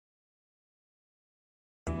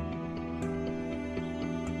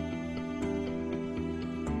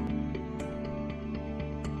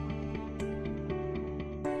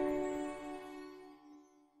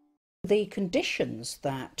The conditions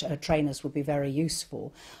that trainers would be very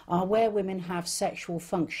useful are where women have sexual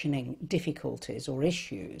functioning difficulties or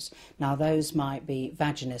issues. Now those might be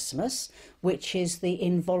vaginismus, which is the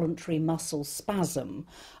involuntary muscle spasm,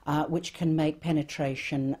 which can make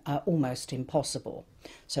penetration almost impossible.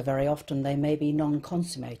 So very often they may be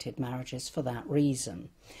non-consummated marriages for that reason.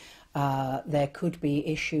 There could be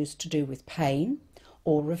issues to do with pain,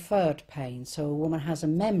 or referred pain, so a woman has a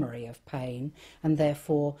memory of pain and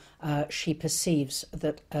therefore she perceives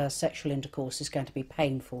that sexual intercourse is going to be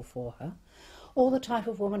painful for her. Or the type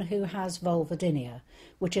of woman who has vulvodynia,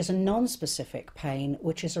 which is a non-specific pain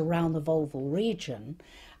which is around the vulval region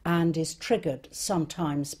and is triggered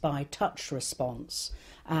sometimes by touch response,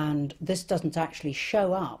 and this doesn't actually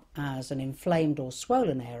show up as an inflamed or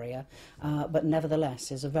swollen area, but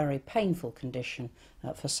nevertheless is a very painful condition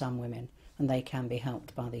for some women, and they can be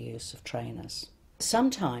helped by the use of trainers.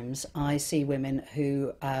 Sometimes I see women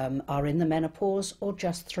who are in the menopause or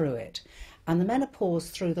just through it, and the menopause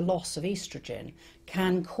through the loss of estrogen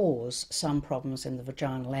can cause some problems in the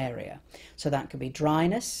vaginal area. So that could be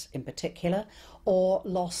dryness in particular, or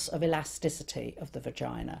loss of elasticity of the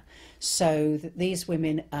vagina. So these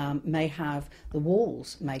women may have, the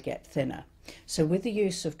walls may get thinner. So with the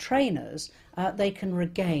use of trainers, they can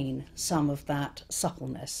regain some of that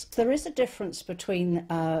suppleness. There is a difference between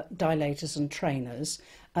dilators and trainers.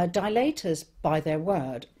 Dilators, by their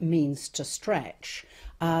word, means to stretch.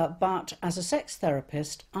 But as a sex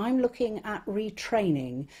therapist, I'm looking at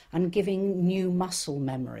retraining and giving new muscle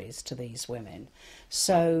memories to these women.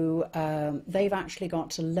 So they've actually got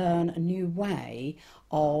to learn a new way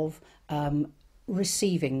of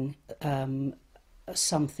receiving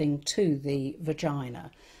something to the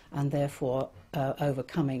vagina, and therefore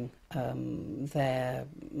overcoming their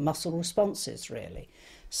muscle responses, really.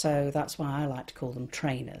 So that's why I like to call them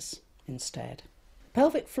trainers instead.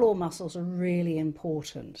 Pelvic floor muscles are really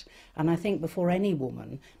important, and I think before any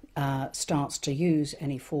woman starts to use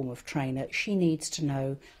any form of trainer, she needs to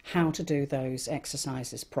know how to do those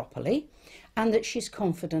exercises properly, and that she's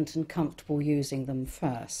confident and comfortable using them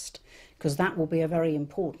first, because that will be a very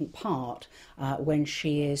important part when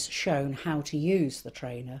she is shown how to use the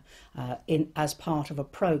trainer as part of a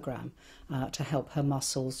program to help her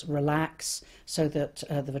muscles relax so that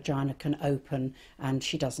the vagina can open and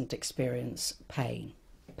she doesn't experience pain.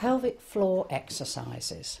 Pelvic floor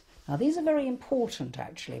exercises. Now these are very important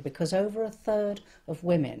actually, because over 1/3 of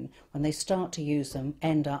women, when they start to use them,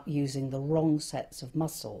 end up using the wrong sets of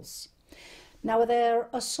muscles. Now they're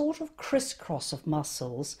a sort of crisscross of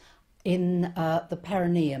muscles in the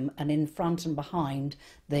perineum and in front and behind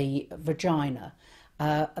the vagina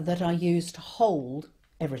that are used to hold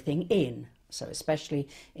everything in. So especially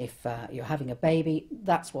if you're having a baby,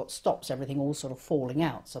 that's what stops everything all sort of falling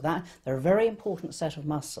out. So that they're a very important set of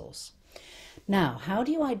muscles. Now, how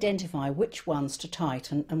do you identify which ones to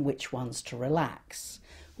tighten and which ones to relax?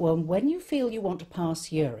 Well, when you feel you want to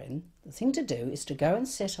pass urine, the thing to do is to go and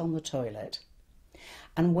sit on the toilet.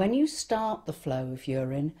 And when you start the flow of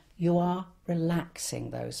urine, you are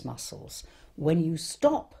relaxing those muscles. When you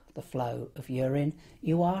stop the flow of urine,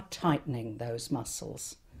 you are tightening those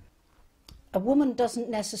muscles. A woman doesn't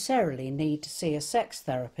necessarily need to see a sex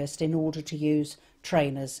therapist in order to use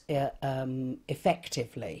trainers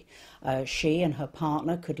effectively. She and her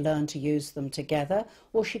partner could learn to use them together,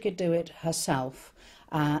 or she could do it herself.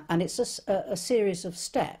 And it's a series of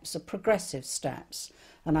steps, progressive steps.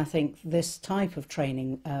 And I think this type of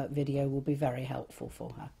training video will be very helpful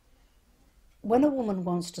for her. When a woman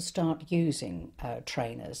wants to start using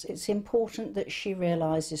trainers, it's important that she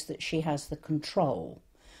realises that she has the control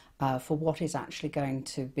for what is actually going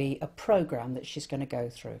to be a program that she's going to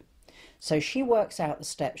go through. So she works out the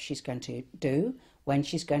steps she's going to do, when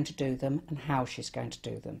she's going to do them, and how she's going to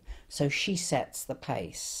do them. So she sets the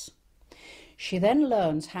pace. She then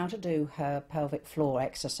learns how to do her pelvic floor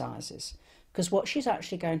exercises, because what she's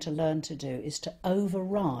actually going to learn to do is to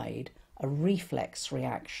override a reflex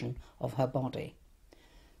reaction of her body.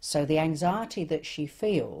 So the anxiety that she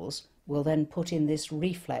feels will then put in this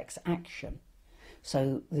reflex action.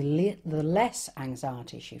 So the less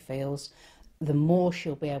anxiety she feels, the more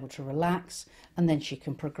she'll be able to relax, and then she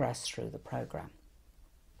can progress through the program.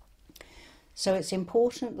 So it's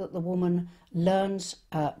important that the woman learns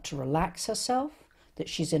to relax herself, that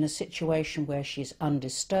she's in a situation where she's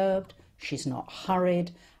undisturbed, she's not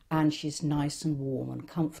hurried, and she's nice and warm and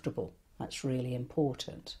comfortable. That's really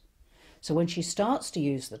important. So when she starts to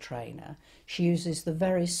use the trainer, she uses the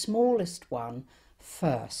very smallest one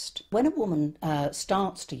first. When a woman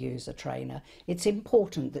starts to use a trainer, it's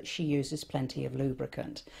important that she uses plenty of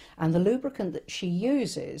lubricant. And the lubricant that she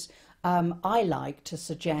uses I like to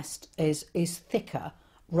suggest is thicker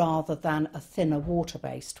rather than a thinner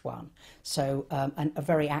water-based one, so and a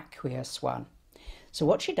very aqueous one. So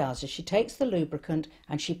what she does is she takes the lubricant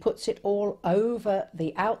and she puts it all over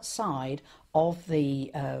the outside of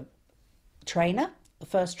the trainer. The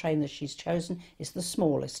first trainer she's chosen is the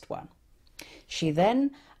smallest one. She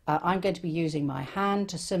then, I'm going to be using my hand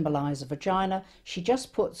to symbolise a vagina. She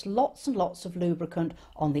just puts lots and lots of lubricant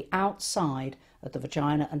on the outside of the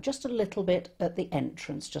vagina and just a little bit at the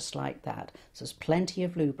entrance, just like that. So there's plenty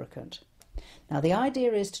of lubricant. Now the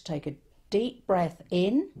idea is to take a deep breath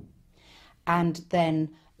in and then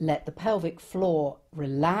let the pelvic floor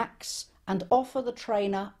relax and offer the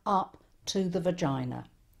trainer up to the vagina.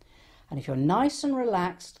 And if you're nice and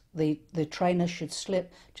relaxed, the trainer should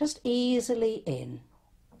slip just easily in.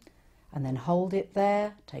 And then hold it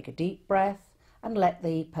there, take a deep breath and let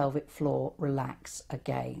the pelvic floor relax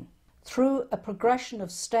again. Through a progression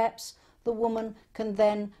of steps, the woman can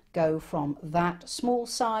then go from that small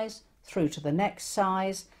size through to the next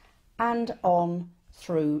size and on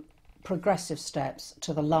through progressive steps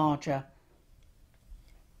to the larger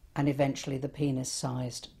and eventually the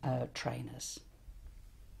penis-sized trainers.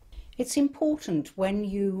 It's important when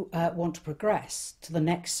you want to progress to the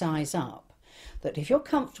next size up that if you're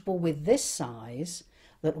comfortable with this size,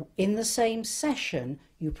 that in the same session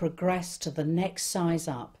you progress to the next size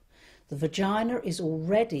up. The vagina is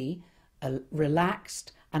already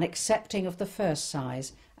relaxed and accepting of the first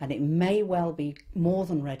size, and it may well be more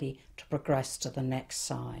than ready to progress to the next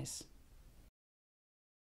size.